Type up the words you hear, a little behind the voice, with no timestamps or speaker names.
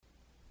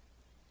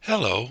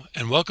Hello,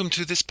 and welcome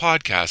to this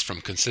podcast from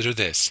Consider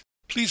This.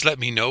 Please let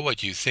me know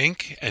what you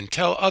think and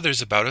tell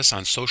others about us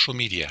on social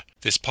media.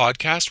 This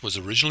podcast was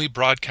originally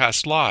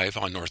broadcast live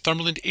on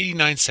Northumberland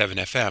 89.7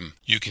 FM.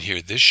 You can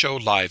hear this show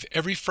live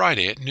every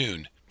Friday at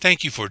noon.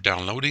 Thank you for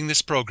downloading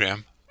this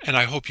program, and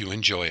I hope you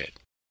enjoy it.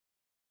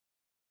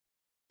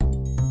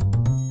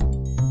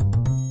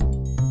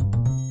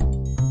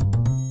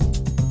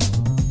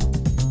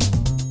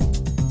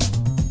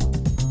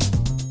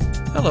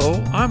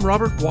 Hello, I'm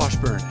Robert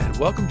Washburn, and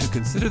welcome to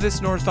Consider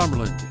This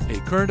Northumberland, a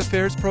current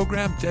affairs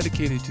program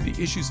dedicated to the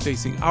issues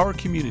facing our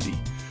community.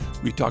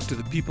 We talk to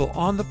the people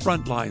on the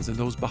front lines and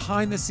those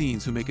behind the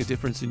scenes who make a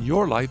difference in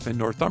your life in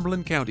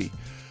Northumberland County.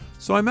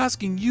 So I'm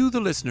asking you, the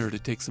listener, to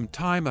take some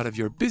time out of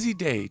your busy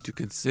day to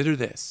consider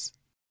this.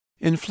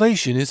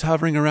 Inflation is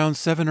hovering around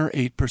 7 or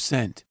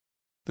 8%.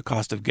 The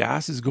cost of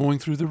gas is going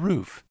through the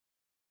roof.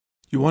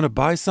 You want to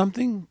buy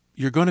something?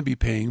 You're going to be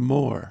paying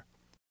more.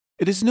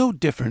 It is no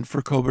different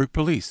for Cobourg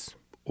Police,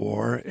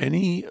 or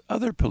any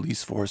other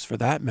police force for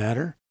that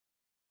matter.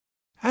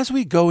 As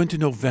we go into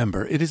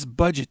November, it is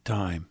budget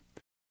time.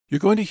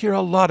 You're going to hear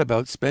a lot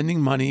about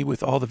spending money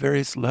with all the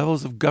various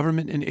levels of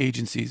government and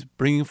agencies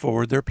bringing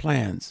forward their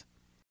plans.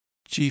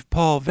 Chief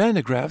Paul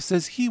Vandegraff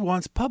says he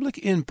wants public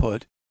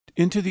input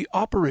into the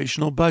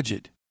operational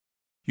budget.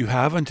 You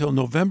have until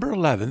November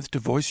 11th to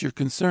voice your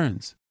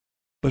concerns.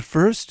 But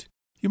first,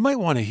 you might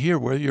want to hear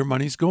where your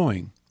money's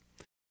going.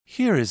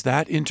 Here is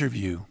that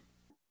interview.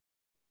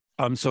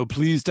 I'm so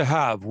pleased to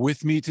have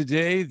with me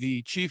today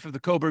the Chief of the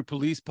Cobourg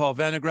Police, Paul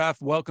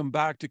Vandegraff. Welcome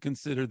back to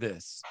Consider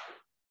This.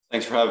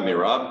 Thanks for having me,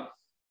 Rob.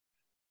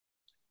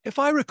 If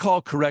I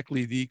recall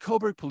correctly, the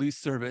Cobourg Police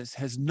Service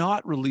has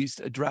not released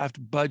a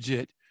draft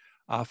budget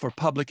for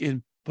public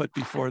input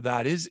before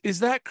that. Is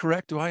that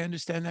correct? Do I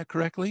understand that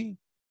correctly?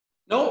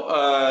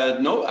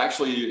 No,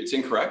 actually, it's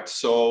incorrect.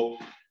 So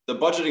the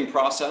budgeting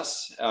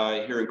process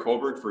here in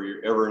Cobourg for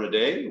Ever in a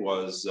Day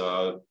was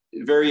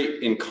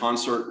very in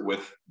concert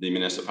with the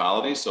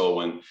municipality. So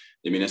when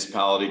the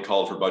municipality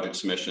called for budget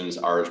submissions,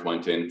 ours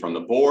went in from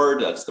the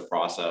board. That's the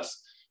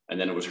process. And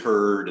then it was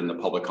heard in the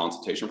public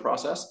consultation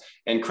process.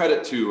 And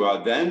credit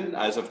to then,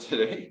 as of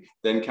today,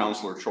 then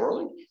Councillor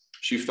Chorley.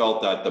 She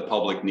felt that the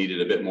public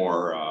needed a bit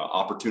more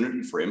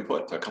opportunity for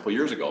input a couple of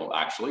years ago,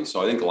 actually.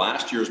 So I think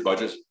last year's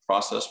budget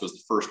process was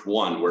the first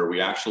one where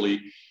we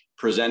actually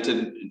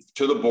presented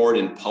to the board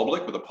in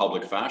public with a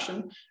public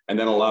fashion, and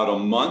then allowed a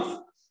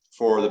month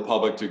for the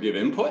public to give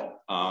input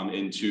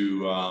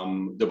into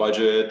the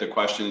budget, the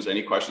questions,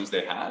 any questions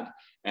they had.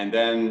 And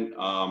then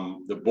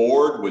the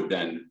board would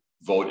then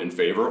vote in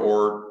favor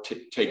or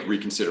take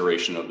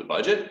reconsideration of the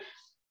budget.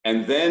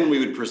 And then we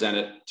would present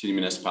it to the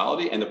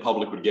municipality, and the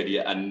public would get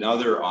yet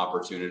another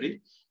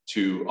opportunity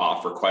to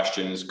offer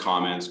questions,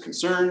 comments,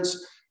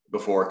 concerns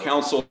before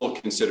council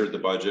considered the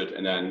budget,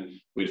 and then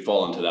we'd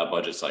fall into that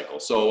budget cycle.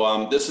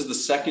 So this is the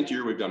second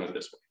year we've done it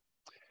this way.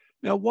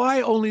 Now, why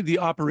only the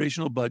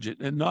operational budget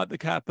and not the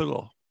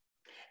capital?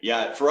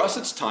 Yeah, for us,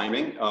 it's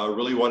timing,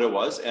 really what it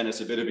was, and it's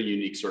a bit of a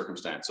unique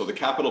circumstance. So the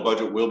capital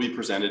budget will be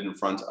presented in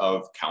front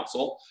of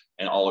council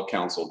and all of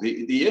council.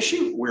 The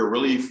issue, we're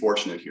really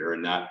fortunate here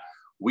in that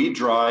we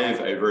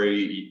drive a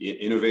very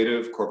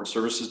innovative corporate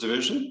services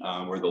division.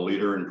 We're the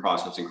leader in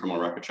processing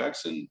criminal record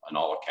checks in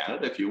all of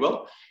Canada, if you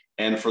will.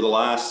 And for the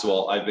last,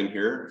 I've been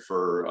here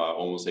for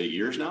almost 8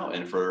 years now.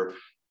 And for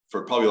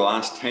probably the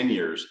last 10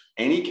 years,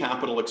 any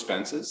capital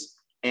expenses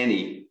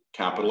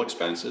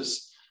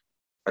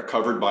are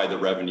covered by the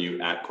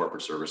revenue at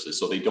corporate services.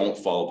 So they don't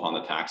fall upon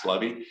the tax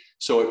levy.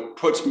 So it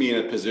puts me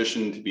in a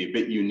position to be a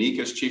bit unique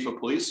as chief of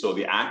police. So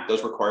the act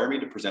does require me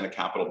to present a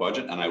capital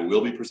budget, and I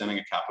will be presenting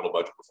a capital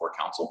budget before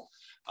council.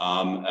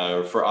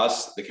 For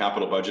us, the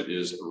capital budget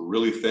is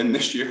really thin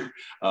this year.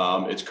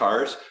 It's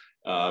cars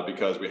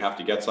because we have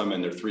to get some,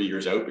 and they're 3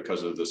 years out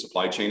because of the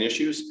supply chain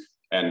issues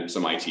and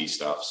some IT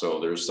stuff. So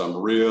there's some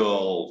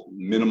real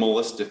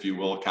minimalist, if you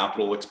will,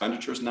 capital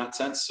expenditures in that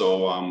sense.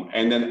 So,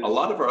 and then a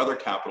lot of our other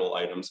capital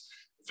items,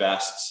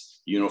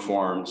 vests,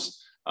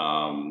 uniforms,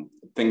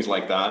 things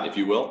like that, if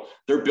you will,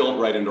 they're built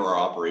right into our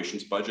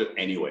operations budget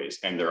anyways,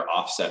 and they're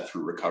offset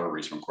through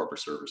recoveries from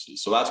corporate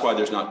services. So that's why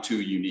there's not two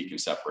unique and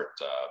separate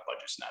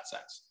budgets in that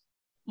sense.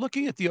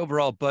 Looking at the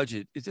overall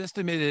budget, it's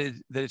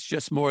estimated that it's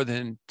just more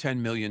than $10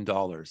 million,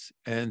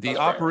 and the That's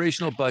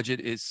operational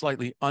budget is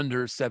slightly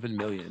under $7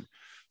 million.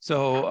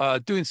 So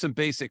doing some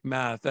basic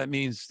math, that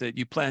means that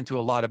you plan to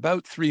allot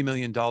about $3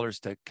 million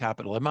to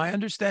capital. Am I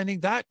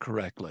understanding that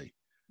correctly?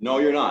 No,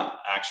 you're not,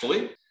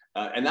 actually.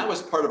 And that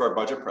was part of our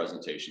budget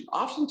presentation.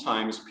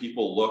 Oftentimes,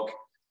 people look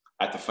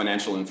at the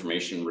financial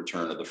information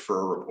return of the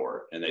FUR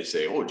report, and they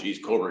say, oh, geez,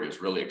 Cobourg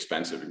is really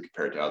expensive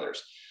compared to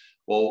others.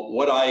 Well,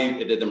 what I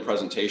did in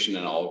presentation,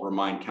 and I'll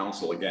remind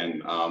council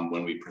again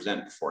when we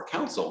present before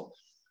council,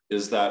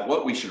 is that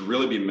what we should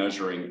really be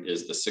measuring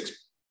is the $6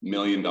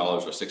 million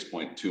or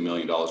 $6.2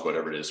 million,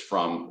 whatever it is,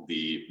 from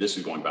this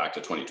is going back to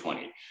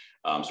 2020.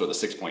 So the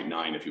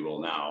 6.9, if you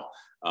will,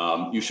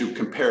 now. You should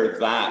compare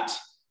that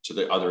to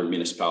the other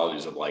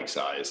municipalities of like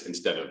size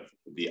instead of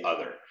the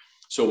other.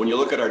 So when you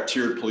look at our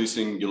tiered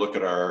policing, you look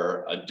at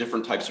our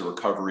different types of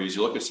recoveries,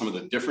 you look at some of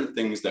the different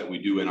things that we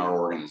do in our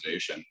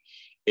organization,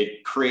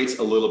 it creates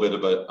a little bit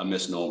of a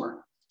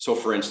misnomer. So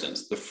for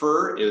instance, the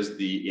FIR is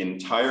the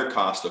entire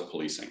cost of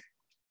policing.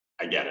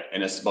 I get it.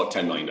 And it's about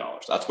 $10 million.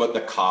 That's what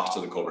the cost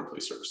of the Cobourg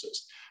Police Service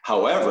is.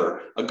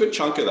 However, a good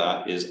chunk of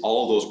that is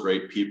all those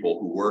great people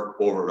who work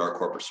over at our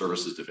corporate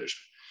services division.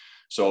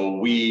 So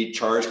we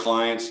charge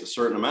clients a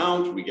certain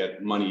amount, we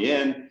get money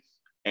in,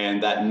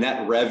 and that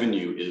net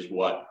revenue is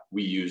what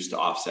we use to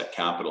offset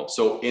capital.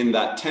 So in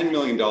that $10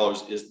 million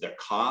is the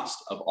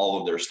cost of all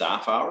of their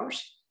staff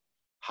hours.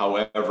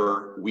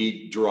 However,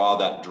 we draw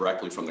that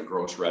directly from the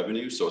gross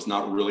revenue. So it's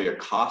not really a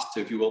cost,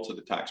 if you will, to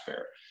the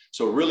taxpayer.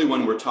 So really,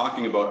 when we're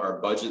talking about our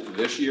budget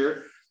this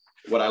year,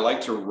 what I like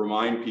to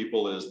remind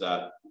people is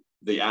that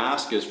the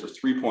ask is for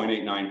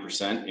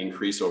 3.89%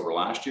 increase over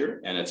last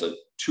year, and it's a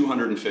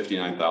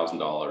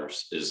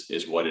 $259,000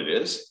 is what it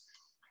is.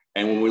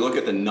 And when we look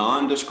at the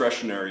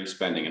non-discretionary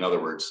spending, in other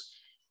words,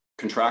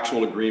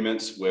 contractual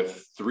agreements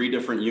with 3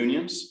 different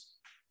unions,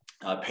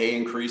 pay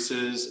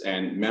increases,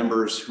 and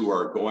members who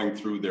are going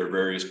through their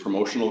various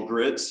promotional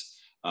grids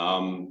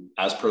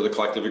as per the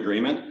collective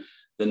agreement,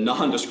 the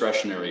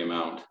non-discretionary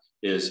amount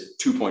is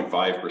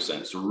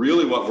 2.5%. So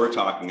really what we're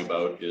talking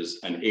about is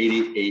an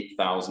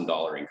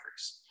 $88,000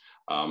 increase,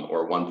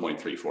 or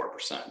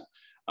 1.34%.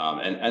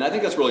 And I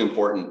think that's really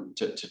important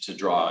to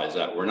draw, is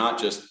that we're not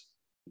just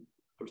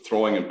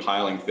throwing and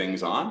piling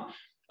things on,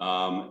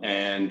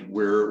 and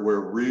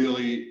we're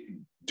really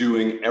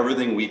doing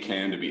everything we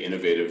can to be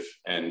innovative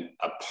and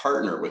a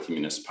partner with the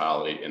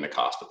municipality in the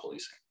cost of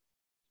policing.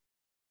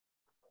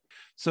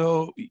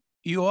 So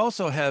you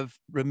also have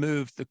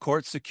removed the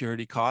court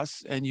security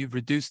costs, and you've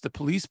reduced the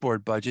police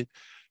board budget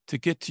to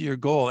get to your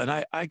goal.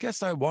 And I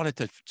guess I wanted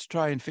to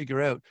try and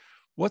figure out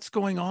what's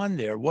going on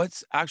there.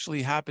 What's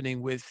actually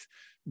happening with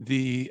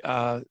the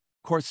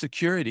court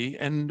security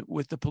and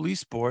with the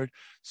police board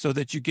so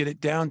that you get it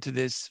down to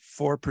this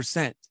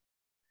 4%?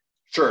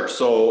 Sure.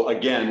 So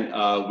again,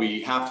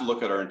 we have to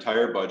look at our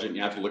entire budget, and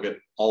you have to look at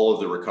all of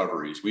the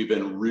recoveries. We've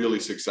been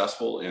really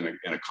successful in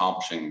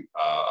accomplishing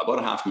about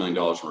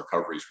 $500,000 in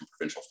recoveries from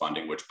provincial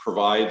funding, which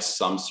provides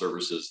some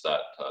services that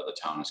the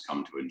town has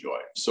come to enjoy.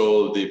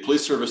 So the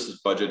police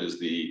services budget is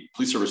the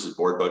police services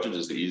board budget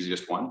is the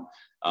easiest one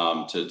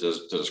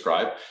to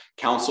describe.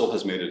 Council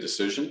has made a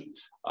decision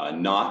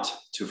not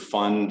to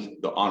fund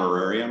the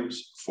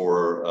honorariums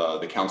for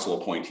the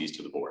council appointees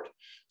to the board.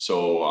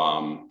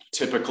 So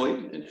typically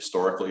and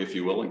historically, if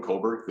you will, in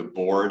Cobourg, the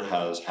board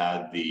has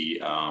had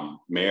the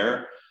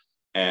mayor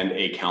and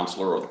a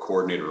councillor or the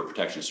coordinator of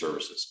protection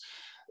services.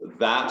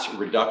 That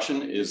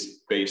reduction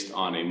is based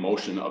on a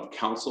motion of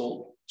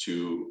council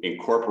to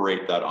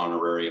incorporate that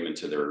honorarium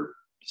into their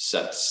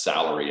set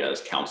salary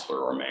as councillor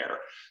or mayor.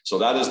 So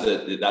that is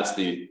that's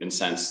the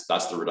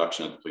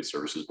reduction at the police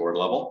services board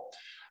level.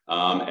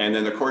 And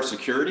then the court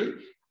security.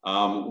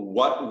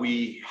 What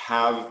we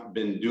have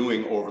been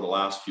doing over the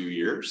last few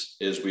years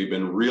is we've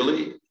been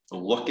really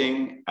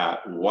looking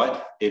at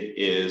what it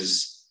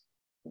is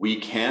we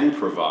can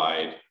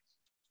provide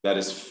that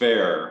is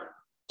fair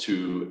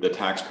to the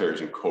taxpayers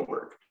in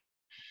Cobourg.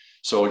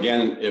 So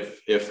again,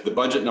 if the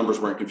budget numbers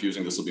weren't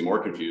confusing, this will be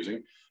more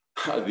confusing.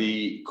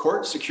 The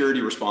court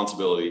security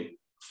responsibility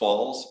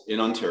falls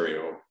in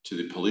Ontario to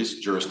the police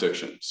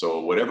jurisdiction. So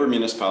whatever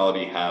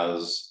municipality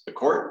has the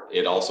court,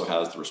 it also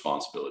has the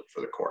responsibility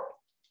for the court.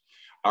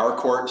 Our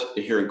court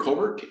here in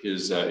Cobourg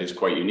is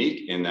quite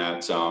unique in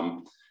that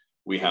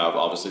we have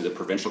obviously the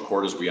provincial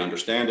court as we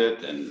understand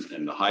it,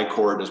 and the high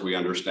court as we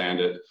understand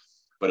it,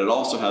 but it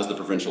also has the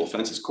provincial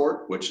offences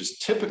court, which is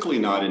typically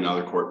not in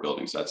other court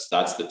buildings.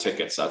 That's the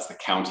tickets, that's the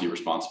county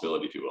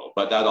responsibility, if you will,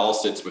 but that all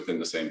sits within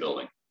the same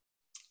building.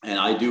 And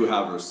I do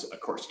have a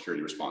court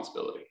security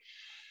responsibility.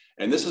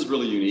 And this is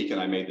really unique,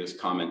 and I made this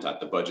comment at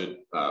the budget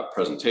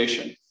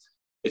presentation.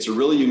 It's a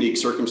really unique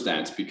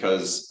circumstance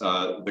because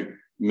the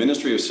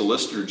Ministry of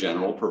Solicitor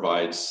General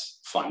provides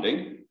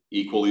funding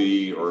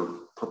equally or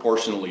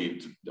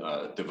proportionally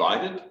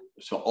divided.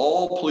 So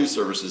all police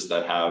services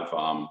that have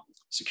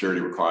security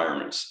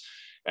requirements,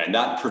 and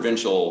that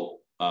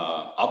provincial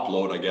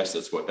upload, I guess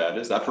that's what that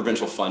is, that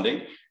provincial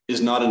funding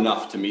is not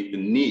enough to meet the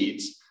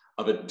needs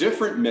of a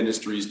different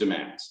ministry's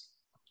demands.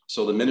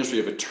 So the Ministry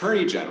of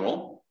Attorney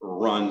General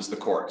runs the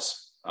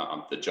courts,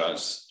 the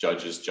judges,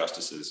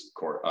 justices,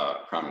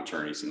 crown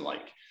attorneys, and the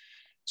like.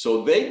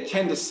 So they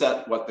tend to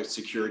set what the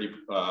security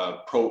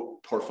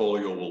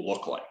portfolio will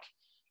look like.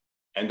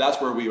 And that's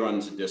where we run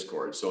into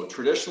discord. So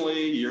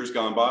traditionally, years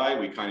gone by,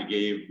 we kind of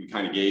gave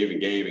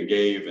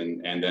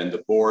and then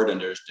the board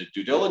under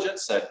due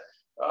diligence said,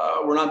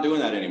 we're not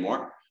doing that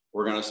anymore.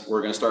 We're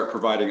gonna start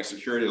providing a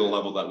security at a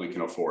level that we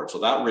can afford. So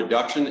that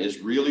reduction is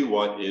really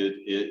what it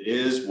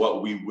is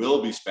what we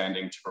will be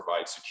spending to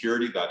provide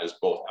security that is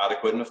both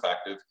adequate and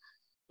effective,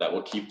 that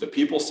will keep the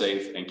people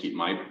safe and keep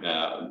my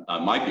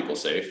people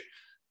safe,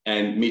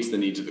 and meets the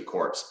needs of the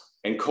courts.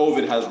 And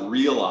COVID has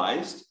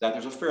realized that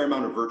there's a fair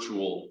amount of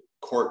virtual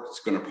court that's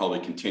going to probably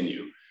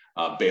continue,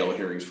 bail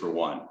hearings for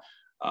one.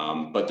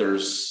 But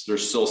there's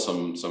still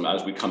some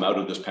as we come out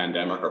of this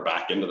pandemic or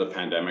back into the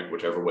pandemic,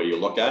 whichever way you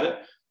look at it,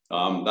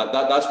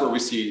 that's where we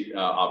see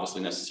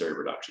obviously necessary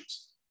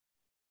reductions.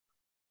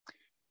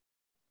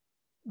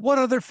 What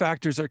other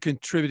factors are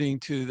contributing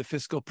to the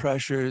fiscal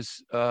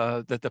pressures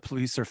that the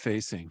police are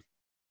facing?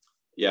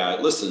 Yeah,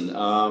 listen,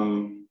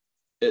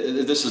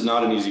 this is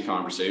not an easy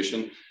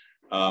conversation.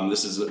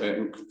 This is,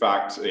 in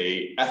fact,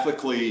 a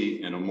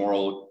ethically and a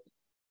moral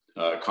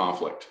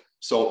conflict.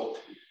 So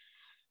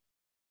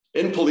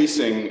in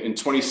policing in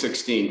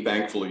 2016,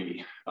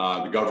 thankfully,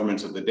 the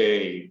government of the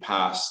day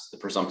passed the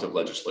presumptive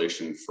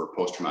legislation for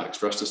post-traumatic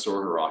stress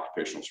disorder or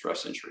occupational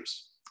stress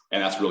injuries.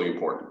 And that's really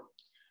important.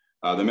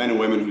 The men and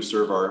women who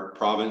serve our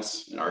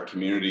province and our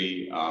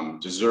community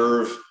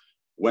deserve,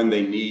 when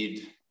they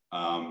need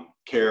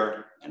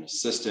care and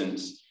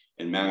assistance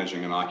in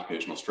managing an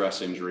occupational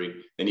stress injury,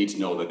 they need to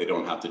know that they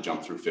don't have to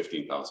jump through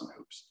 15,000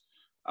 hoops.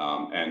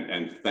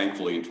 And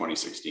thankfully in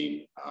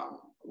 2016,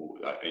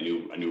 a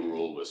new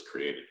rule was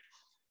created.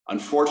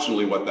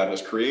 Unfortunately, what that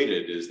has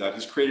created is that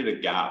has created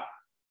a gap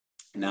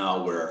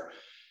now where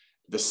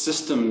the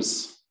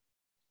systems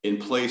in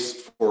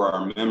place for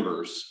our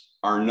members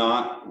are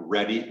not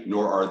ready,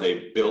 nor are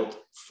they built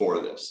for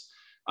this.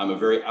 I'm a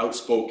very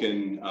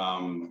outspoken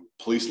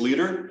police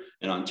leader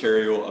in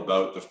Ontario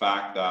about the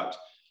fact that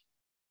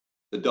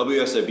the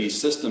WSIB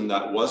system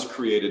that was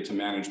created to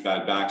manage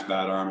bad backs,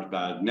 bad arms,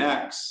 bad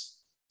necks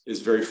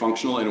is very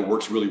functional and it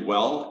works really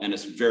well and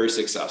it's very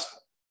successful.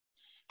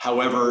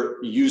 However,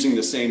 using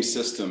the same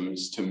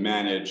systems to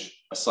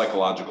manage a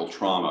psychological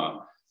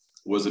trauma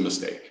was a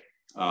mistake.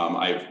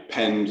 I've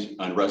penned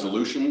a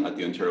resolution at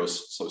the Ontario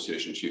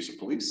Association of Chiefs of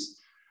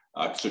Police,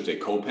 should say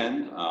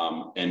co-pen,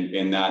 and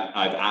in that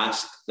I've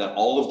asked that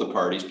all of the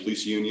parties,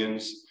 police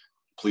unions,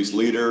 police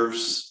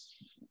leaders,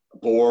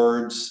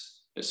 boards,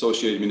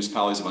 Associated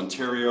Municipalities of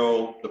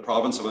Ontario, the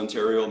Province of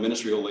Ontario,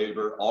 Ministry of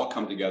Labour, all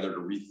come together to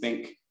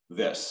rethink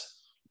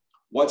this.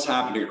 What's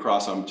happening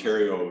across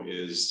Ontario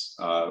is,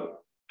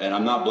 and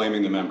I'm not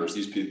blaming the members,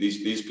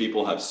 these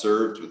people have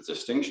served with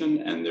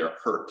distinction and they're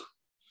hurt,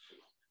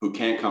 who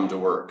can't come to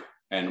work.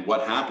 And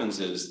what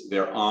happens is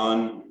they're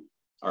on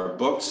our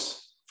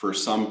books for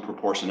some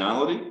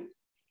proportionality,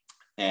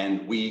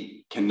 and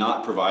we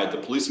cannot provide the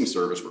policing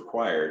service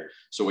required,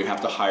 so we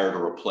have to hire to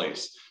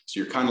replace. So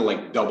you're kind of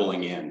like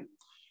doubling in.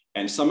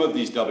 And some of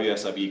these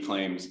WSIB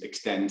claims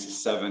extend to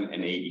 7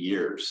 and 8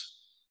 years.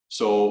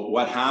 So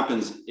what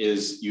happens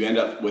is you end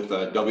up with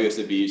a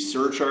WSIB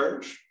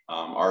surcharge.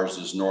 Ours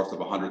is north of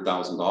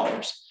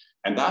 $100,000.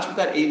 And that's what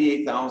that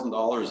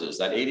 $88,000 is.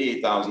 That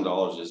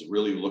 $88,000 is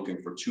really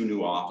looking for 2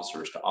 new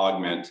officers to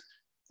augment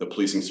the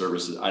policing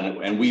services.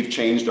 And we've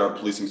changed our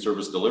policing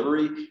service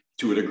delivery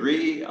to a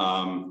degree.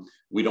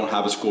 We don't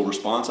have a school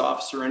response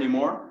officer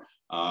anymore.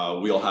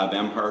 We'll have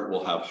MHART,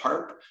 we'll have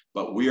HARP,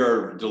 but we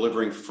are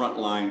delivering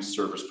frontline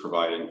service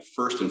providing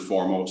first and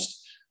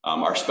foremost.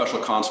 Our special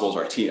constables,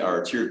 our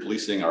tiered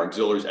policing, our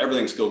auxiliaries,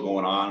 everything's still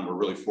going on. We're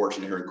really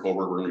fortunate here in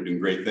Cobourg, we're doing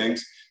great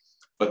things.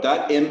 But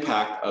that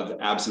impact of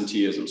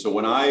absenteeism. So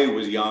when I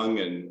was young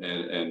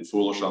and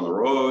foolish on the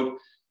road,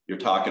 you're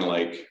talking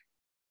like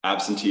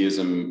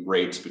absenteeism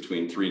rates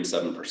between 3 and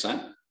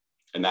 7%.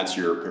 And that's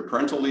your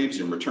parental leaves,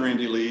 your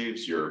maternity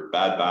leaves, your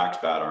bad backs,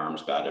 bad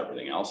arms, bad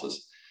everything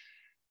else's.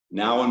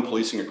 Now in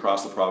policing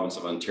across the province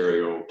of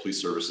Ontario, police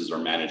services are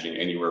managing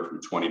anywhere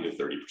from 20 to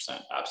 30%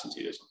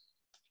 absenteeism.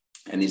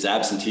 And these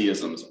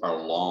absenteeisms are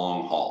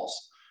long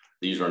hauls.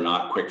 These are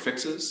not quick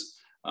fixes.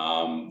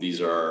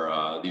 These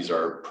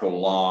are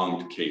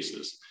prolonged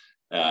cases.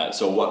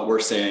 So what we're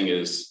saying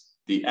is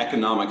the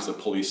economics of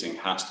policing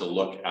has to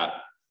look at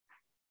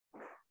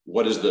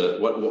what does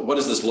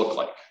this look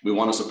like? We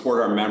want to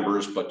support our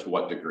members, but to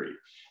what degree?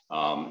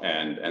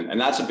 And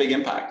that's a big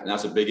impact. And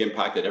that's a big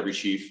impact that every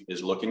chief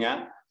is looking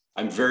at.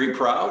 I'm very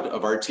proud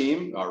of our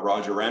team,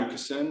 Roger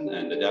Ramkison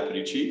and the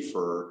deputy chief,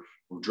 for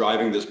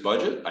driving this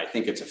budget. I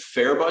think it's a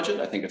fair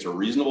budget. I think it's a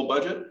reasonable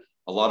budget.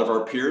 A lot of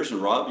our peers,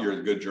 and Rob, you're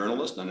a good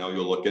journalist, I know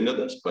you'll look into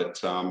this,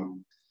 but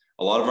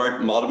a lot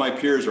of my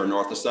peers are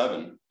north of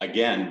 7.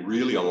 Again,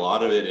 really a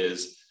lot of it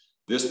is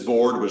this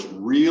board was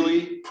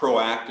really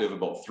proactive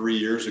about 3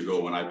 years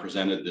ago when I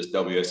presented this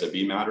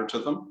WSIB matter to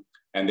them,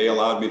 and they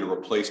allowed me to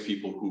replace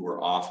people who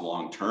were off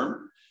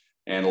long-term.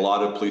 And a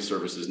lot of police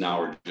services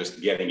now are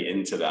just getting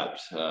into that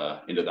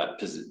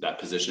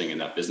positioning and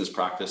that business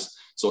practice.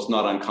 So it's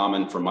not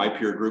uncommon for my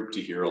peer group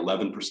to hear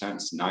 11%,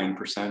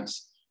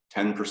 9%,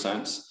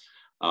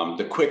 10%.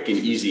 The quick and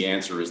easy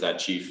answer is that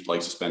chief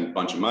likes to spend a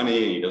bunch of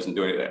money and he doesn't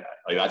do it.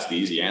 Like, that's the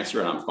easy answer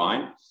and I'm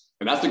fine.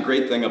 And that's the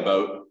great thing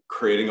about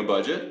creating a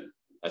budget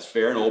that's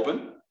fair and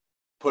open,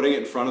 putting it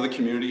in front of the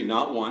community,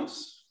 not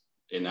once,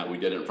 in that we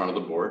did it in front of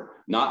the board,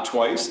 not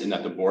twice in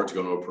that the board's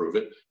going to approve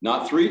it,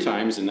 not 3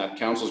 times in that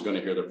council's going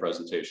to hear the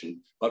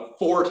presentation, but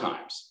 4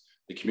 times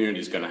the community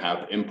is going to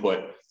have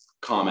input,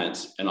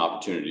 comments, and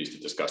opportunities to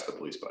discuss the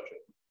police budget.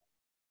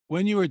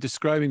 When you were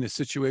describing the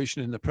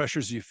situation and the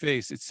pressures you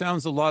face, it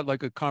sounds a lot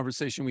like a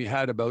conversation we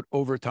had about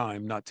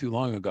overtime not too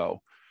long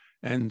ago.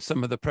 and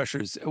some of the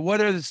pressures.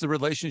 What is the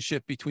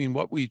relationship between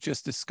what we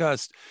just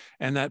discussed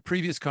and that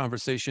previous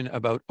conversation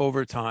about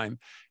overtime,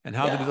 and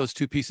how do Yeah. those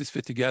two pieces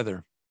fit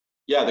together?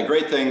 Yeah, the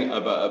great thing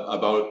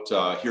about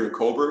here in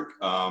Cobourg,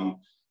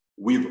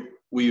 we've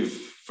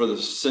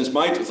since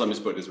my, let me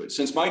put it this way,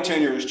 since my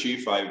tenure as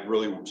chief, I've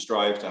really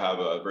strived to have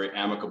a very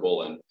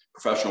amicable and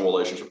professional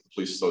relationship with the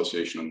police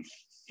association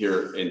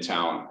here in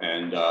town,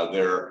 and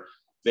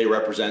they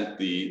represent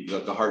the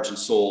hearts and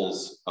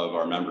souls of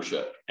our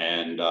membership.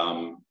 And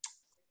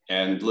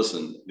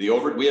listen, we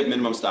have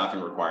minimum staffing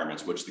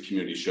requirements, which the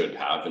community should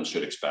have and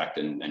should expect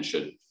and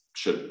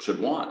should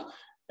want.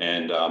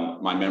 And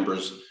my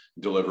members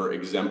deliver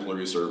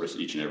exemplary service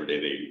each and every day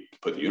they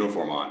put the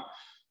uniform on.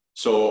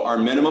 So our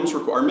minimums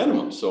are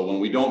minimums. So when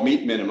we don't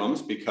meet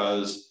minimums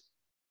because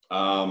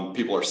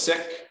people are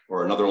sick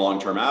or another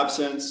long-term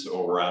absence,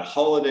 or we're at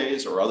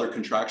holidays or other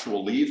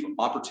contractual leave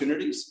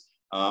opportunities,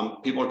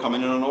 people are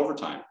coming in on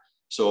overtime.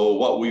 So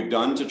what we've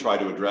done to try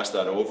to address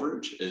that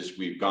overage is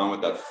we've gone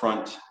with that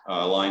front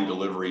line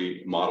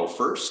delivery model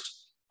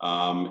first,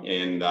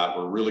 in that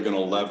we're really going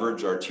to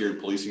leverage our tiered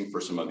policing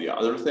for some of the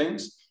other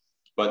things,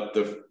 but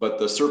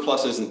the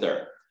surplus isn't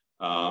there.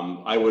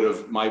 I would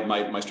have,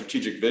 my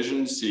strategic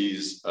vision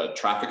sees a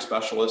traffic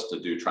specialist to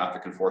do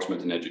traffic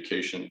enforcement and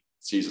education,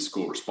 sees a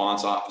school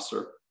response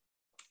officer,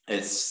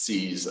 it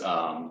sees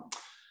a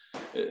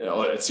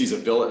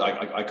village,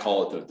 I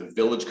call it the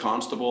village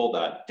constable,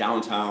 that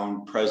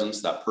downtown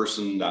presence, that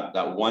person,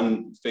 that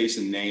one face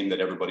and name that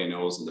everybody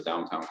knows in the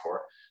downtown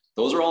core.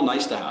 Those are all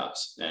nice to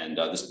haves. And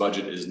this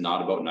budget is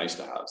not about nice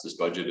to haves. This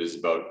budget is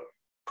about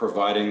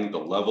providing the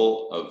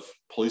level of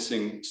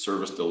policing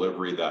service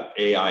delivery that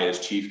I as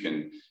chief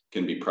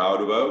can be proud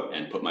about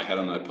and put my head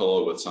on my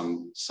pillow with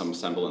some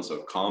semblance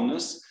of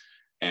calmness,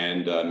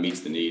 and meets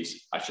the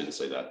needs, I shouldn't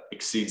say that,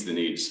 exceeds the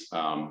needs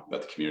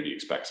that the community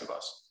expects of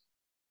us.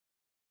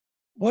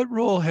 What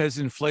role has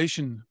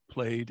inflation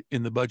played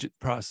in the budget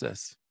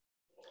process?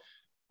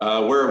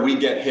 Where we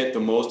get hit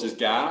the most is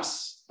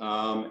gas,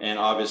 and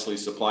obviously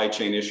supply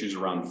chain issues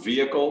around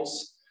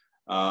vehicles,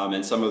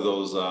 and some of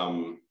those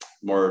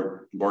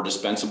more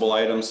dispensable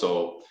items.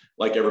 So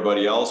like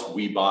everybody else,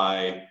 we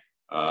buy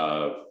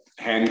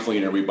hand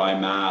cleaner, we buy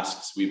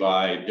masks, we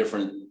buy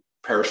different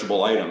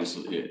perishable items.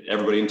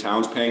 Everybody in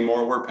town's paying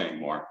more, we're paying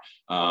more.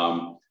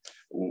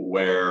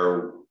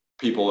 Where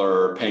people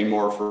are paying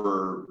more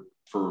for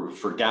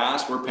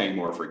gas, we're paying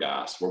more for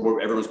gas.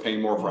 Everyone's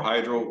paying more for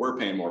hydro, we're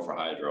paying more for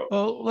hydro.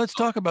 Well, let's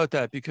talk about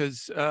that,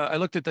 because I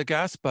looked at the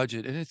gas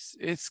budget, and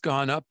it's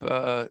gone up.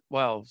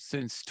 Well,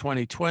 since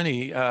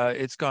 2020,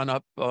 it's gone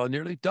up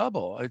nearly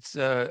double. It's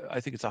I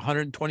think it's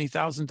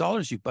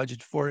 $120,000 you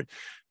budget for it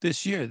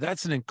this year.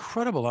 That's an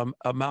incredible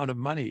amount of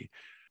money.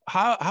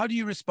 How do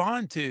you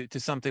respond to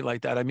something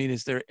like that? I mean,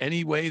 is there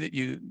any way that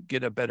you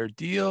get a better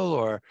deal,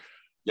 or?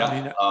 Yeah,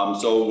 I mean,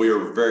 so we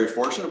are very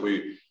fortunate.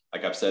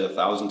 Like I've said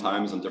 1,000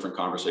 times in different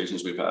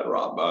conversations we've had,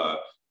 Rob,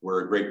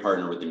 we're a great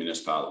partner with the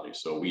municipality.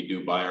 So we do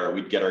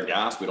we get our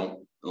gas. We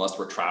don't, unless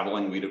we're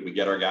traveling, we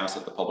get our gas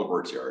at the public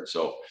works yard.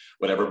 So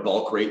whatever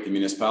bulk rate the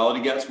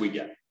municipality gets, we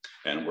get,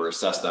 and we're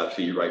assessed that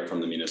fee right from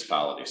the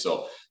municipality.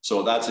 So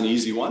that's an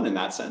easy one in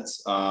that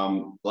sense.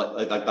 How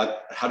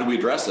do we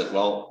address it?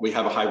 Well, we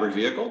have a hybrid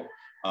vehicle.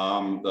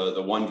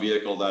 The one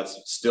vehicle that's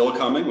still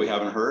coming, we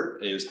haven't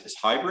heard, is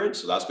hybrid.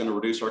 So that's going to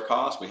reduce our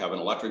cost. We have an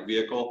electric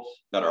vehicle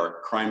that our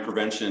crime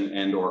prevention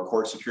and or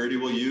court security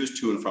will use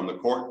to and from the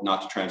court,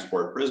 not to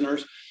transport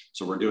prisoners.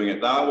 So we're doing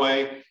it that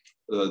way.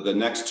 The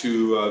next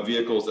two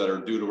vehicles that are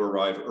due to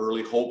arrive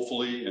early,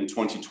 hopefully in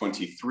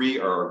 2023,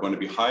 are going to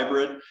be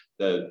hybrid.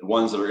 The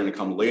ones that are going to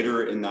come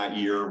later in that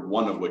year,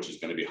 one of which is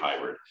going to be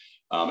hybrid.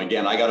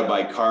 Again, I got to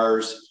buy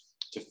cars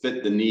to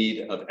fit the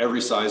need of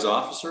every size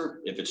officer.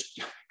 If it's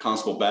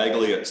Constable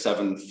Bagley at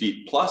 7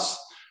 feet plus,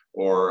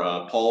 or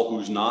Paul,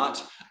 who's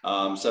not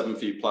 7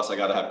 feet plus, I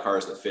got to have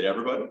cars that fit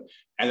everybody.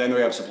 And then we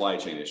have supply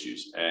chain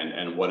issues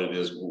and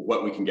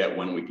what we can get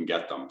when we can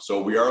get them. So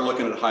we are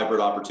looking at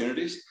hybrid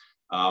opportunities.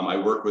 I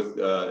work with,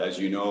 as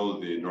you know,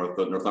 the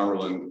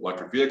Northumberland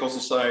Electric Vehicle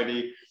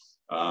Society,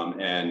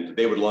 and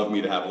they would love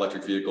me to have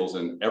electric vehicles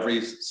in every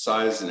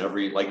size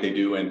and like they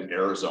do in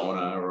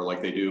Arizona or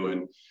like they do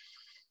in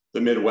the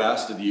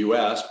Midwest of the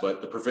US,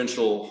 but the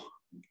provincial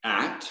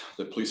act,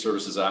 the Police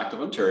Services Act of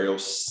Ontario,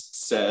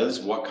 says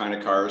what kind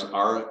of cars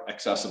are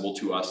accessible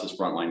to us as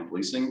frontline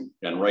policing.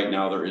 And right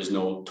now there is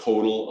no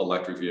total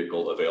electric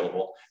vehicle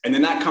available. And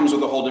then that comes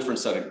with a whole different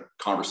set of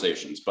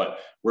conversations, but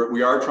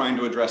we are trying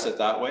to address it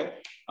that way.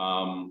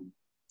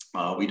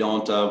 We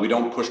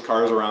don't push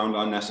cars around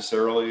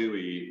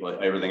unnecessarily, like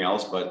everything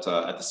else, but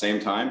at the same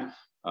time,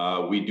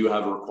 we do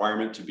have a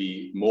requirement to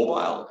be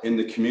mobile in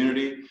the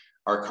community.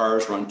 Our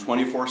cars run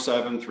 24/7,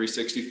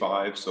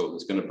 365, so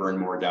it's going to burn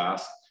more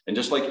gas. And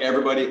just like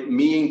everybody,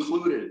 me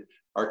included,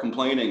 are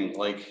complaining,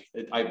 like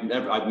I've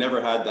never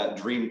had that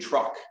dream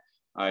truck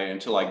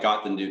until I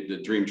got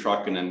the dream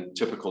truck, and then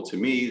typical to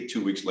me,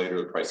 2 weeks later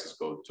the prices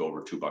go to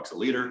over $2 a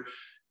liter,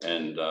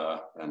 and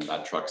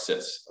that truck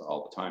sits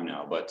all the time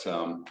now. But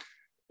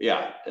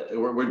Yeah,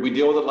 we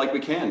deal with it like we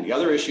can. The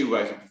other issue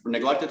I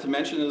neglected to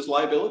mention is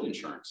liability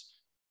insurance.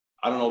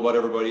 I don't know about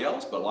everybody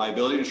else, but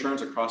liability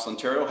insurance across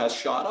Ontario has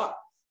shot up.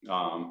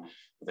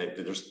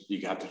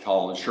 You have to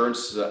call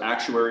insurance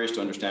actuaries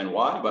to understand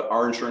why, but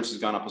our insurance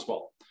has gone up as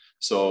well.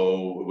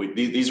 So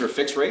these are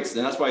fixed rates,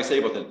 and that's why I say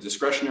about the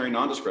discretionary,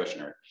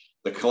 non-discretionary.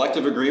 The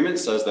collective agreement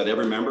says that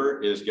every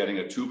member is getting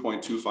a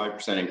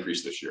 2.25%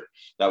 increase this year.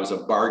 That was a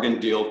bargain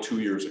deal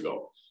 2 years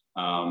ago.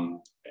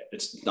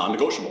 It's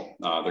non-negotiable.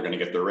 They're going to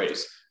get their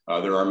raise.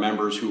 There are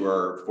members who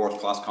are fourth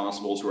class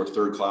constables, who are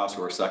third class,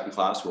 who are second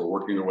class, who are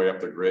working their way up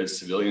the grids,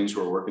 civilians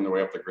who are working their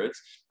way up the grids.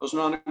 Those are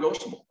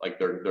non-negotiable. Like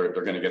they're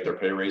going to get their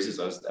pay raises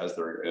as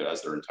they're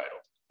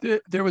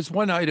entitled. There was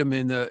one item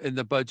in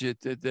the budget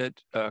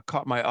that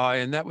caught my eye,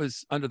 and that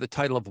was under the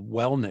title of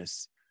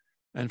wellness.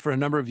 And for a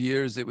number of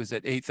years, it was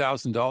at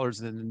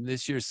 $8,000, and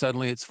this year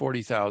suddenly it's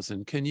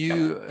 $40,000. Can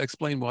you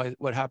explain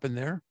what happened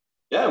there?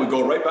 Yeah, we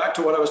go right back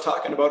to what I was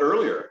talking about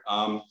earlier.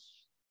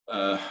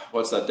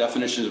 What's that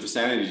definition of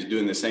insanity?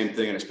 Doing the same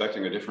thing and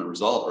expecting a different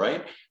result,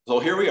 right? So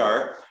here we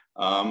are.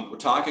 We're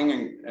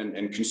talking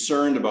and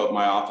concerned about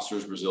my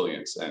officers'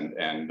 resilience.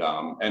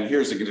 And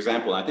here's an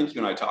example. And I think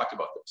you and I talked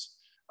about this.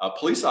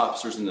 Police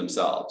officers in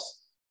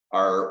themselves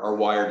are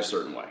wired a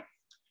certain way.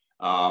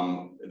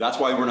 That's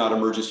why we're not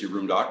emergency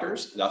room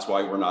doctors. That's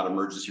why we're not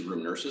emergency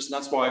room nurses. And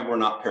that's why we're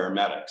not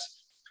paramedics.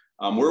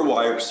 We're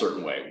wired a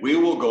certain way. We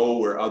will go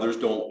where others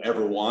don't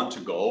ever want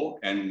to go,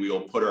 and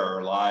we'll put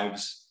our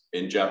lives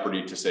in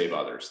jeopardy to save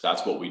others.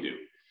 That's what we do.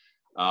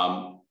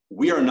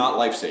 We are not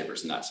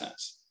lifesavers in that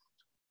sense.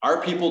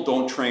 Our people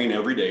don't train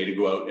every day to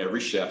go out every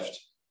shift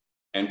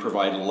and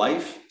provide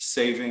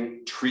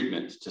life-saving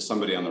treatment to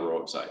somebody on the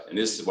roadside. And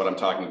this is what I'm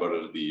talking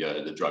about,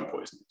 the drug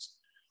poisonings.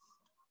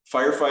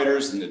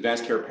 Firefighters and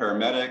advanced care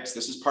paramedics,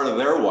 this is part of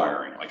their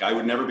wiring. Like I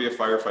would never be a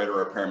firefighter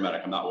or a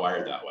paramedic. I'm not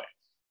wired that way.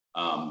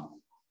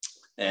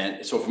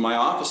 And so for my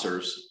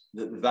officers,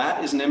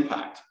 that is an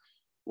impact.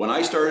 When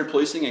I started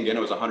policing, again, it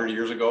was 100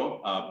 years ago,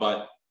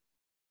 but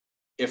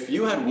if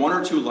you had 1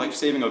 or 2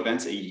 life-saving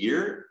events a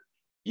year,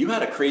 you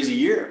had a crazy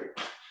year.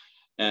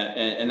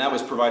 And that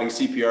was providing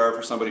CPR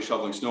for somebody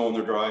shoveling snow in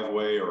their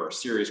driveway, or a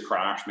serious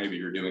crash. Maybe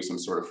you're doing some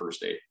sort of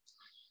first aid.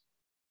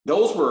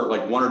 Those were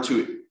like 1 or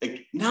 2.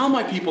 Like now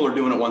my people are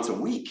doing it once a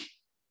week.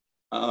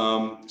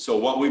 So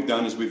what we've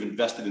done is we've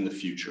invested in the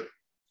future.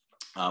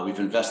 We've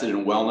invested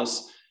in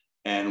wellness,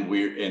 and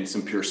we're in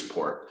some peer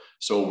support.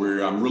 So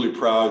I'm really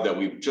proud that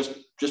we've just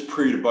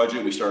pre the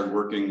budget, we started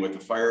working with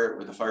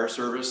the fire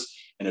service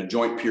and a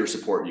joint peer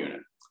support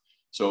unit.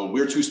 So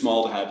we're too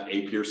small to have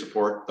a peer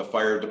support. The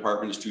fire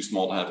department is too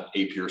small to have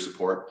a peer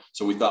support.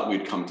 So we thought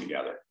we'd come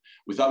together.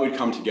 We thought we'd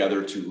come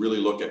together to really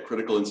look at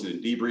critical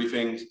incident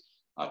debriefings,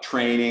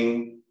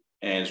 training,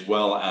 as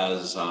well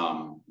as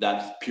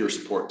that peer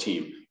support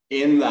team.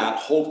 In that,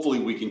 hopefully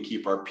we can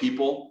keep our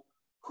people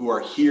who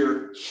are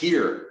here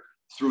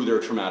through their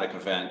traumatic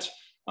event.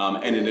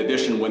 And in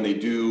addition, when they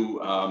do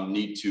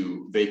need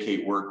to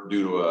vacate work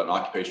due to an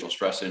occupational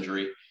stress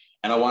injury,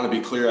 and I want to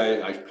be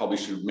clear, I probably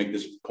should make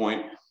this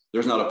point,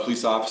 there's not a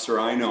police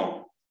officer I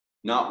know,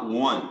 not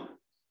one,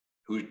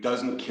 who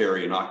doesn't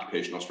carry an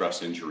occupational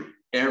stress injury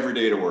every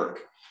day to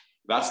work.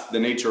 That's the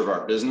nature of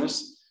our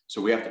business.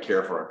 So we have to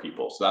care for our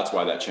people. So that's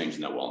why that changed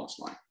in that wellness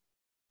line.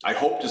 I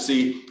hope to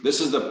see, this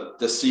is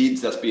the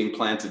seeds that's being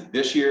planted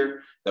this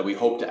year that we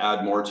hope to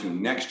add more to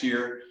next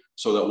year,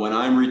 so that when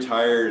I'm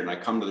retired and I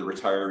come to the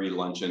retiree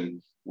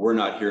luncheon, we're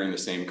not hearing the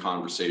same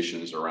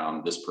conversations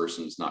around this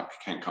person's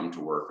can't come to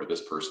work, or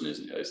this person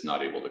is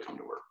not able to come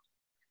to work.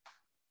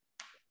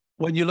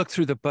 When you look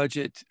through the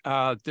budget,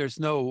 there's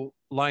no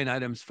line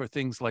items for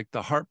things like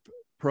the HARP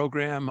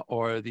program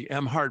or the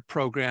MHART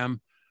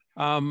program.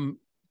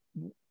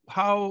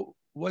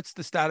 What's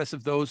the status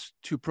of those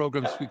two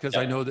programs? Because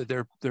I know that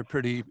they're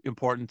pretty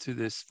important to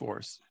this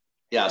force.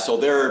 Yeah, so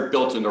they're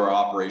built into our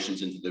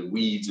operations, into the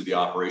weeds of the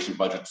operation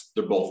budgets.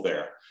 They're both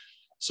there.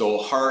 So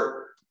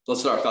HARP,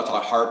 let's talk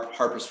HARP.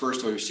 HARP is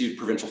first. We received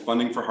provincial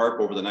funding for HARP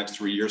over the next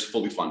 3 years,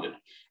 fully funded.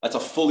 That's a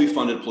fully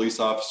funded police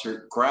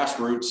officer,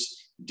 grassroots,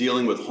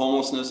 dealing with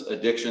homelessness,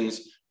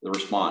 addictions, the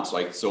response.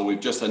 So we've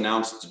just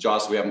announced to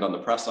Jocelyn, we haven't done the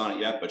press on it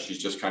yet, but she's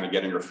just kind of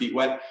getting her feet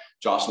wet.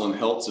 Jocelyn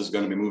Hiltz is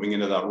going to be moving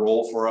into that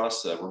role for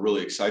us. We're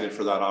really excited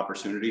for that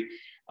opportunity.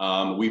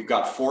 We've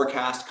got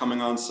Forecast coming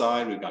on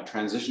side. We've got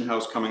Transition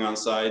House coming on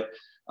side,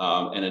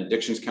 and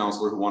addictions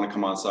counselor who want to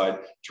come on side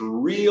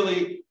to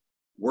really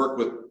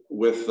work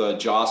with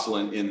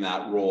Jocelyn in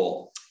that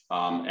role.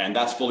 And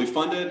that's fully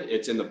funded.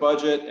 It's in the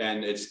budget,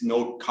 and it's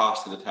no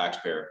cost to the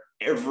taxpayer.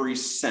 Every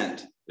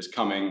cent is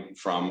coming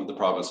from the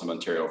province of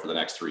Ontario for the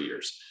next 3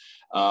 years.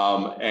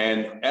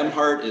 And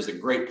MHART is a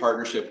great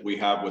partnership we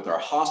have with our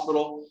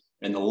hospital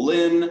and the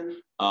LIN,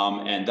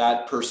 and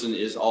that person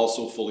is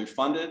also fully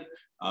funded.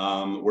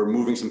 We're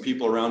moving some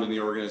people around in the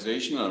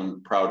organization.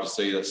 I'm proud to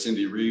say that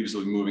Cindy Reeves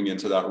will be moving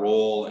into that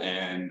role,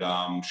 and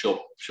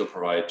she'll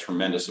provide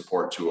tremendous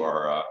support to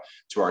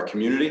our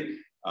community.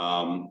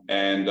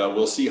 And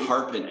we'll see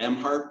HARP and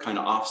MHARP kind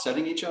of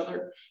offsetting each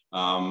other,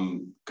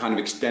 kind of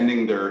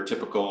extending their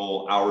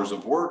typical hours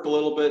of work a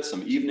little bit,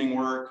 some evening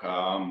work,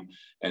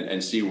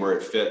 and see where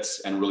it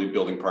fits, and really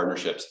building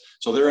partnerships.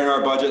 So they're in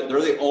our budget.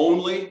 They're the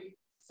only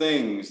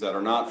things that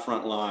are not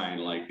frontline.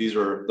 Like these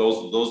are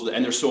those,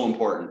 and they're so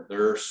important.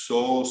 They're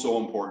so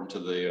important to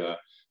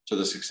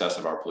the success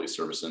of our police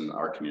service in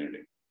our community.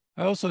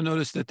 I also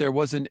noticed that there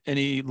wasn't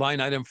any line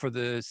item for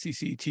the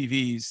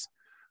CCTVs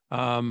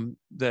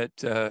that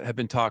have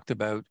been talked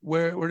about.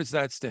 Where does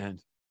that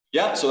stand?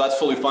 Yeah, so that's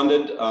fully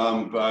funded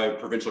by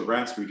provincial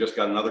grants. We just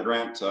got another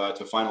grant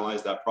to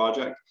finalize that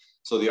project.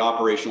 So the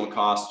operational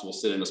costs will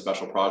sit in a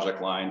special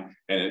project line,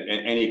 and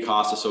any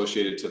costs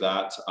associated to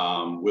that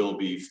will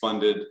be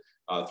funded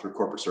through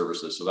corporate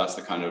services. So that's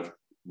the kind of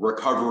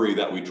recovery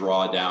that we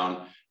draw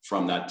down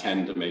from that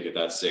 10 to make it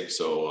that 6.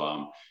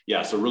 So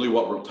yeah, so really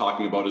what we're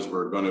talking about is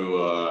we're going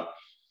to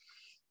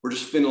we're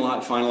just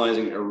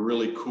finalizing a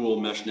really cool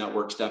mesh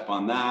network step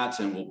on that,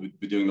 and we'll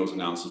be doing those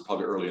announcements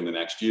probably early in the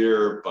next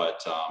year,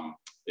 but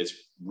it's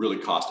really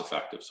cost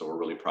effective. So we're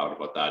really proud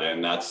about that.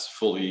 And that's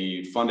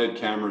fully funded.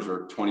 Cameras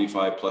are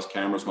 25 plus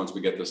cameras once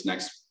we get this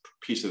next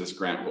piece of this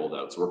grant rolled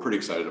out. So we're pretty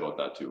excited about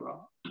that too,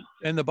 Rob.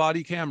 And the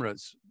body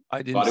cameras.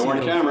 I didn't body see worn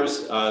those.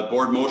 cameras.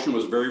 Board motion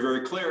was very,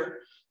 very clear.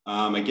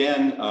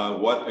 Again,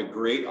 what a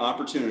great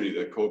opportunity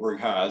that Cobourg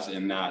has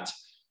in that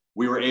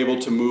we were able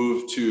to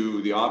move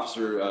to the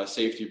officer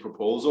safety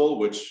proposal,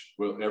 which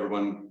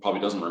everyone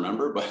probably doesn't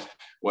remember, but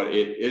what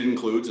it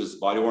includes is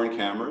body-worn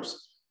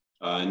cameras,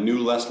 new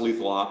less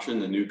lethal option,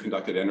 the new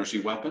conducted energy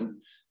weapon,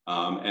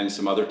 and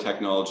some other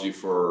technology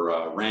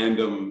for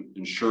random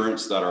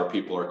insurance that our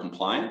people are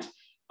compliant.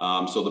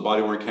 So the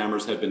body-worn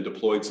cameras have been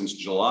deployed since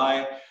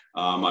July.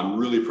 I'm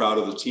really proud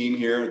of the team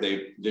here.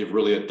 They've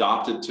really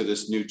adopted to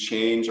this new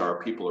change.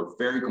 Our people are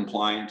very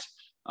compliant.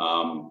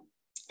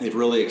 They've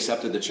really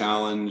accepted the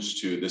challenge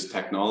to this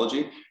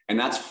technology, and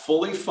that's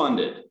fully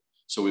funded.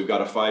 So we've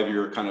got a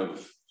 5-year kind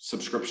of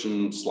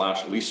subscription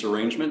 / lease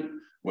arrangement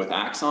with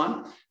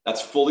Axon. That's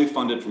fully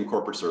funded from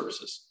corporate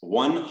services,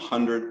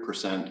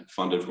 100%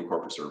 funded from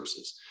corporate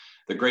services.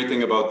 The great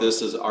thing about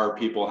this is our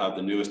people have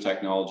the newest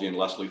technology and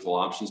less lethal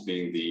options,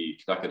 being the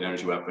conducted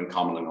energy weapon,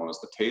 commonly known as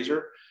the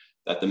taser,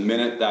 that the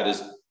minute that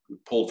is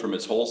pulled from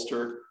its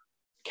holster,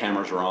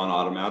 cameras are on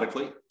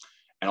automatically.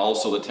 And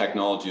also the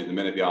technology, the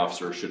minute the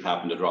officer should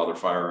happen to draw their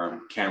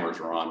firearm, cameras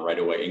are on right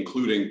away,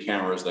 including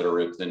cameras that are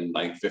within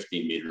like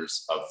 15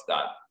 meters of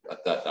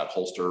that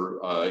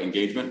holster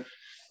engagement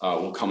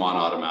will come on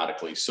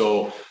automatically.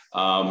 So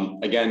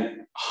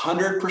again,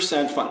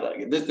 100%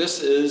 funded.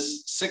 This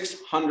is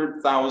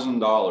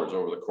 $600,000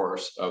 over the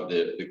course of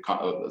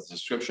the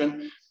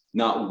subscription,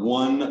 not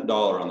 $1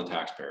 on the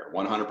taxpayer,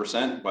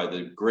 100% by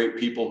the great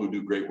people who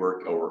do great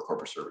work over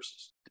corporate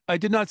services. I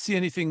did not see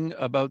anything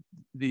about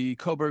the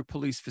Cobourg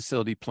Police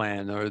Facility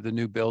plan or the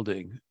new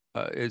building.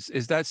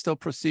 Is that still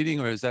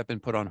proceeding, or has that been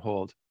put on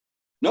hold?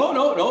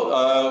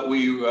 No.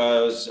 We,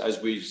 as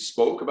we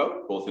spoke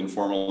about, both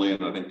informally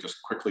and I think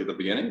just quickly at the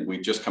beginning, we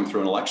just come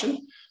through an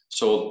election.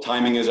 So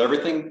timing is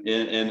everything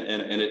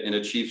in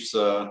a chief's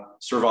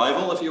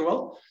survival, if you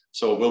will.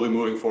 So we'll be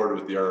moving forward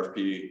with the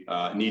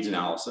RFP needs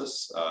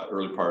analysis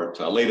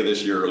later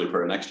this year, early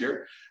part of next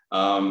year.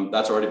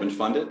 That's already been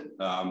funded.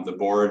 The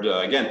board,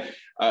 again,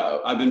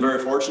 I've been very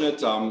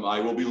fortunate. I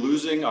will be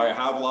losing, I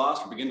have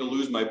lost, begin to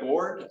lose my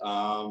board.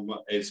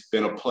 It's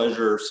been a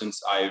pleasure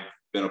since I've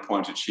been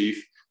appointed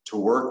chief to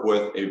work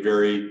with a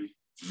very,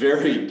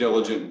 very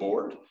diligent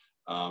board,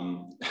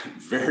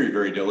 very,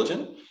 very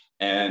diligent.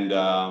 And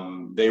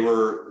they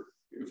were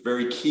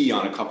very key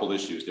on a couple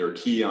issues. They were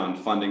key on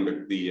funding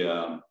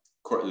the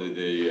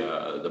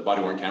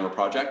body-worn camera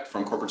project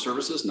from corporate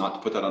services, not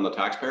to put that on the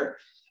taxpayer.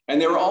 And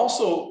they were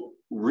also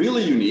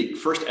really unique,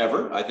 first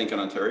ever, I think, in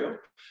Ontario.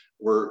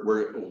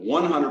 We're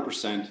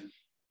 100%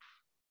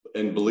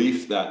 in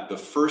belief that the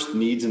first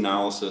needs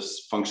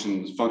analysis,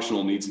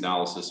 functional needs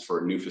analysis for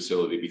a new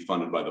facility be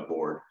funded by the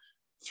board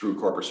through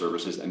corporate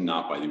services and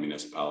not by the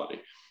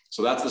municipality.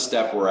 So that's the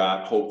step we're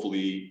at.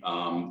 Hopefully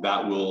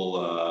that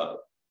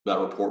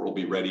report will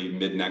be ready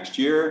mid next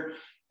year.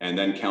 And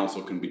then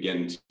council can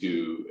begin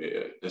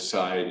to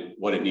decide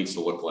what it needs to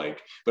look like.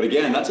 But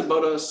again, that's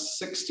about a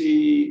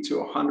 60 to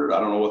 100. I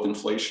don't know what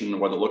inflation,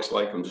 what it looks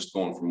like. I'm just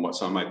going from what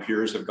some of my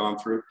peers have gone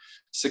through,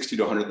 $60,000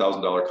 to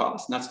 $100,000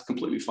 cost. And that's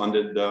completely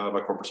funded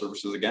by corporate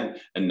services again,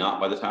 and not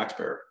by the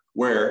taxpayer,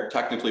 where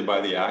technically by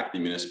the act, the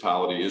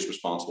municipality is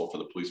responsible for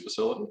the police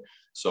facility.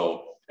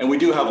 So, and we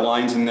do have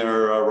lines in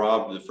there,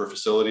 Rob, for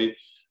facility,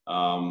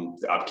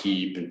 the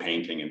upkeep and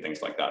painting and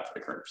things like that for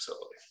the current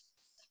facility.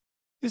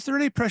 Is there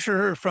any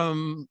pressure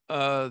from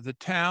the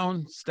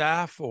town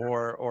staff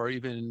or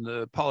even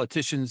the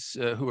politicians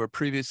who were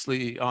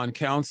previously on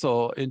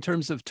council in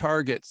terms of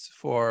targets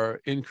for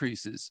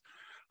increases?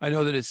 I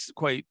know that it's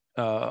quite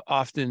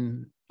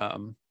often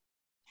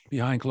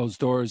behind closed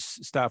doors,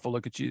 staff will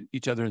look at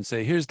each other and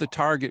say, here's the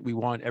target we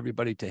want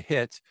everybody to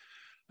hit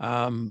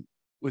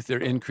with their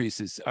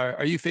increases.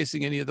 Are you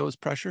facing any of those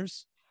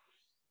pressures?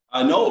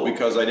 No,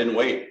 because I didn't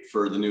wait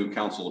for the new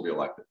council to be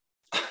elected.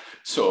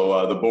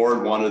 So the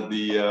board wanted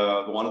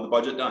the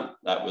budget done.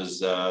 That was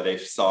they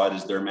saw it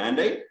as their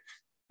mandate.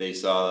 They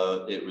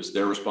saw it was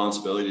their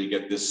responsibility to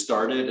get this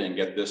started and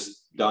get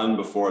this done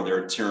before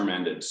their term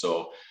ended.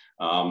 So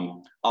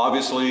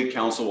obviously,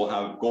 council will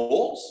have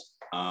goals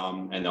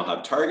and they'll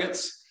have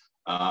targets,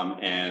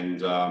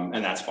 and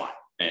that's fine.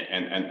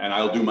 And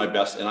I'll do my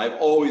best. And I've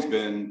always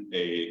been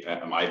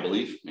my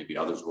belief, maybe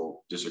others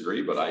will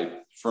disagree, but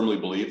I firmly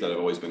believe that I've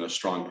always been a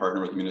strong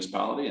partner with the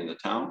municipality and the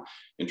town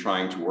in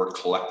trying to work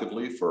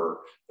collectively for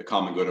the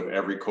common good of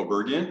every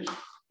Cobourgian.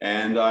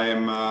 And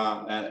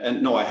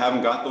no, I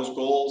haven't got those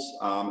goals.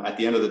 At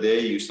the end of the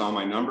day, you saw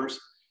my numbers.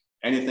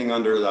 Anything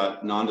under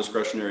that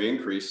non-discretionary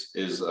increase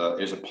is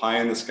a pie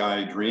in the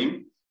sky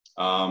dream.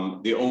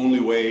 The only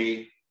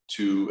way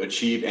to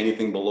achieve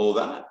anything below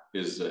that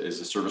is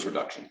a service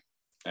reduction.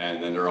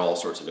 And then there are all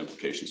sorts of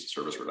implications to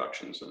service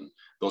reductions. And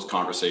those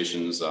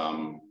conversations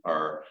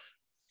are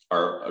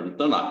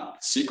they're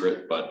not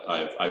secret, but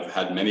I've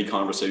had many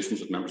conversations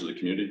with members of the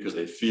community because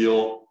they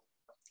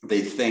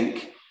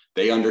think,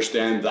 they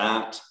understand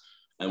that.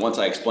 And once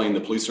I explain the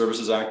Police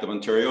Services Act of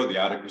Ontario, the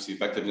adequacy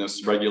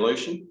effectiveness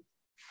regulation,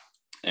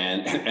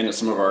 and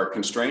some of our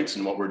constraints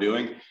and what we're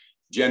doing,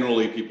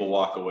 generally people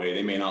walk away.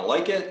 They may not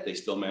like it. They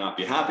still may not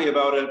be happy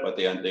about it, but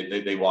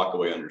they walk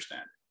away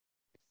understanding.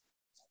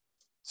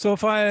 So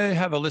if I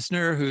have a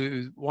listener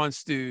who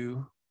wants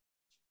to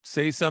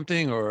say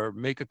something or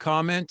make a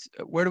comment,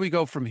 where do we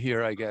go from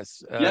here, I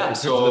guess?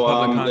 So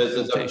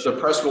the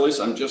press release,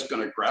 I'm just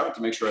going to grab it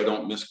to make sure I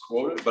don't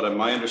misquote it, but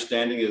my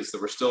understanding is that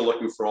we're still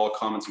looking for all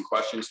comments and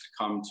questions to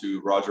come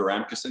to Roger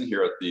Ramkison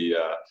here at the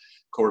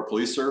Cobourg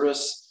Police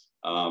Service.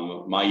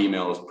 My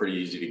email is pretty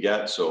easy to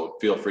get, so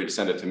feel free to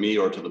send it to me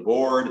or to the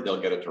board. They'll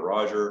get it to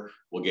Roger.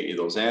 We'll get you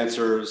those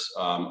answers.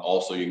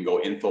 Also, you can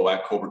go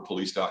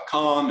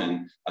info@cobourgpolice.com,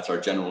 and that's our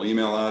general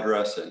email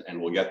address,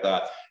 and we'll get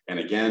that. And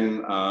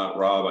again,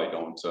 Rob, I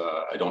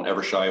don't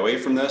ever shy away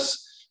from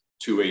this.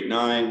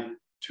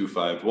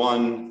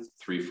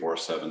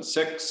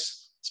 289-251-3476.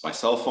 It's my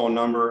cell phone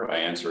number. I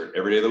answer it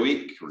every day of the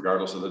week,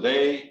 regardless of the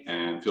day.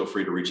 And feel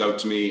free to reach out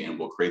to me, and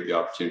we'll create the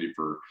opportunity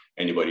for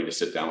anybody to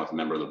sit down with a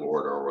member of the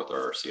board or with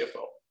our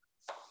CFO.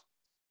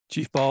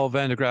 Chief Paul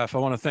van de Graaff, I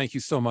want to thank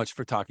you so much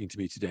for talking to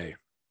me today.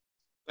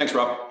 Thanks,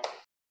 Rob.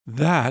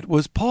 That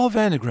was Paul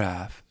van de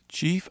Graaff,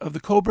 Chief of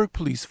the Cobourg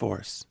Police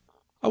Force.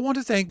 I want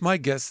to thank my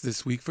guests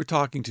this week for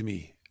talking to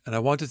me, and I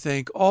want to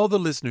thank all the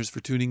listeners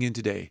for tuning in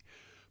today.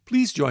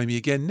 Please join me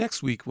again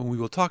next week when we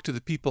will talk to the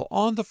people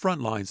on the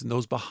front lines and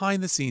those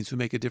behind the scenes who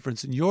make a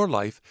difference in your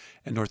life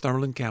and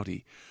Northumberland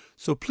County.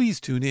 So please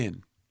tune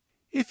in.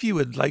 If you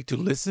would like to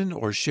listen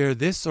or share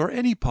this or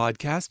any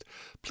podcast,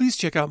 please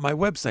check out my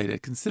website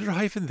at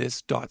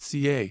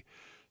consider-this.ca.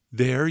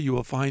 There you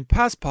will find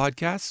past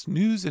podcasts,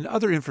 news, and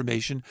other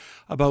information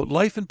about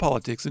life and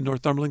politics in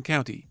Northumberland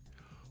County.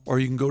 Or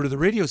you can go to the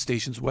radio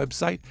station's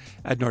website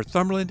at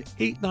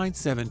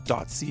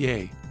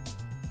northumberland897.ca.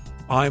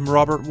 I'm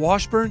Robert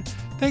Washburn.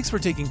 Thanks for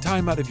taking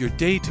time out of your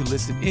day to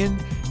listen in,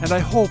 and I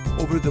hope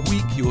over the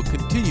week you will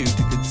continue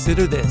to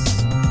consider this.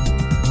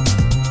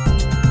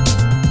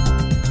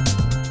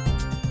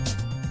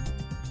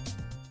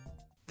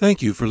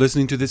 Thank you for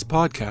listening to this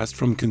podcast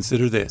from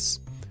Consider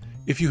This.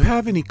 If you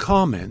have any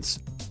comments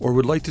or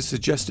would like to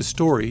suggest a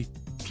story,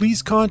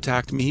 please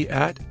contact me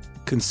at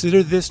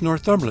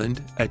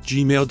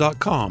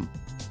considerthisnorthumberland@gmail.com,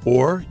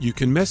 or you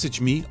can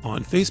message me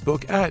on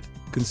Facebook at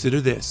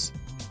Consider This.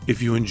 If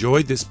you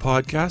enjoyed this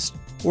podcast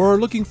or are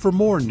looking for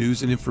more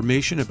news and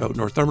information about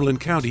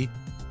Northumberland County,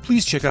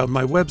 please check out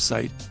my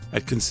website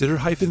at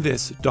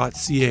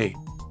consider-this.ca.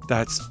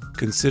 That's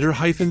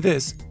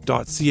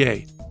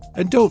consider-this.ca.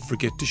 And don't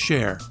forget to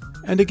share.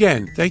 And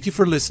again, thank you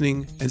for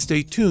listening, and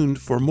stay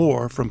tuned for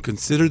more from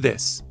Consider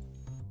This.